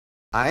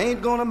I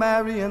ain't gonna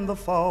marry in the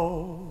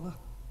fall,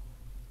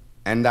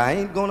 and I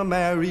ain't gonna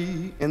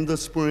marry in the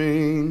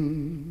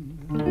spring,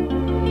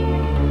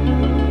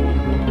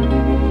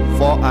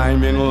 for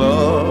I'm in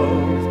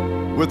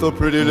love with a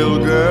pretty little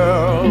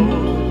girl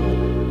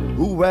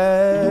who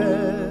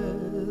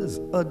wears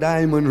a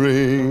diamond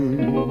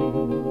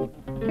ring.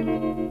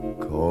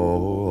 'Cause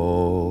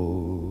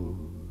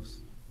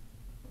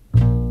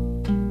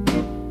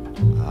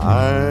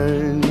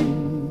I'm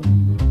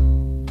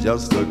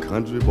just a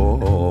country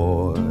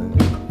boy.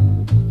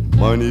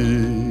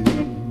 Money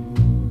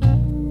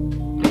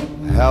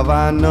have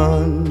I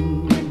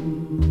none,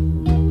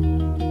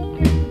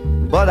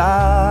 but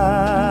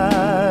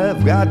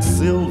I've got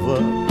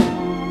silver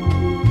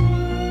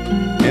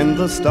in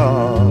the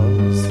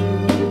stars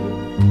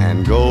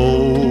and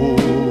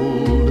gold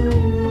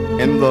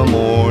in the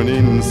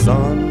morning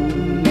sun,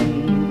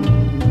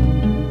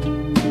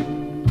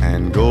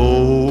 and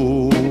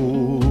gold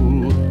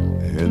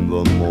in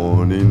the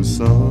morning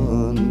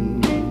sun.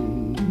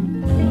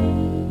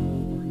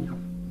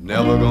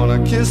 Never gonna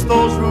kiss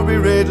those ruby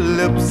red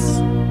lips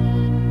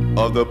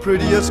of the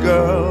prettiest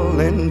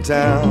girl in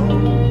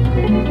town.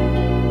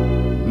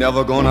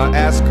 Never gonna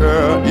ask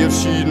her if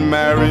she'd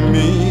marry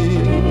me,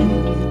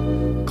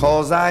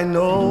 'cause I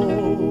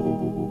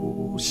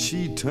know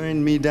she'd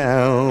turn me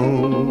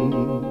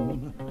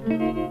down.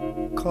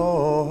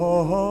 'Cause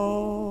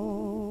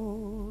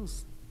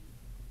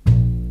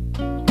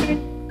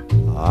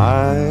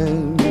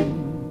I'm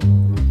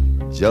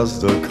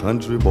just a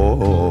country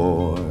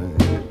boy.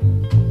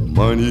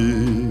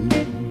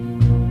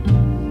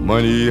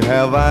 Money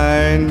have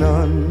I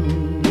none,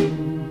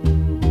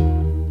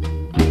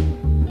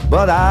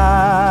 but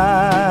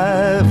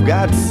I've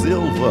got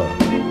silver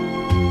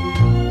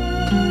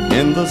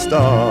in the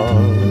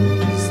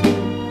stars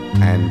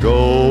and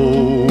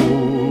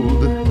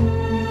gold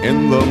in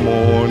the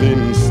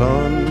morning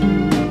sun,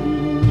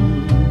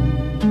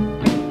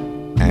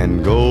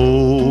 and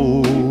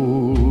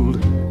gold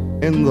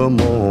in the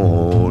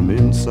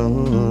morning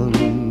sun.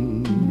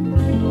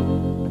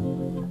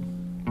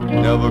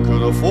 Never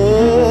could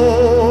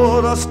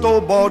afford a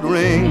store-bought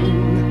ring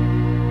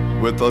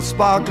with a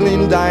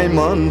sparkling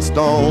diamond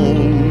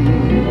stone.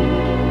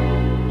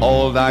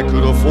 All I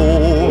could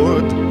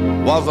afford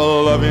was a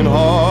loving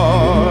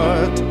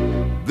heart,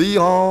 the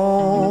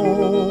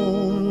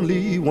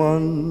only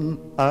one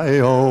I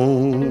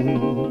own.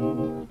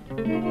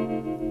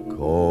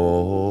 'Cause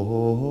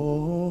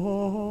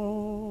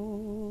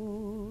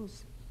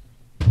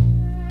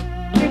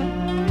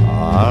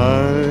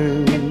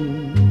I'm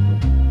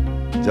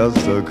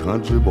just a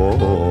country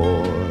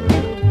boy.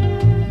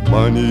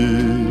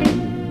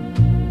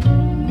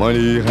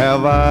 Money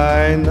have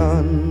I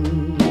none,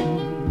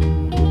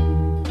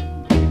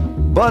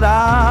 but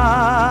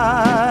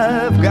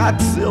I've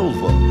got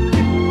silver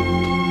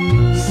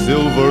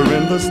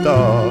in the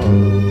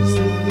stars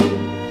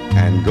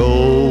and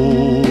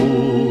gold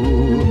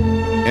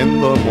in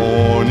the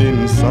morning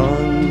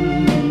sun,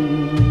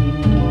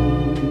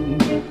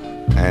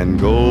 and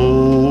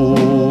gold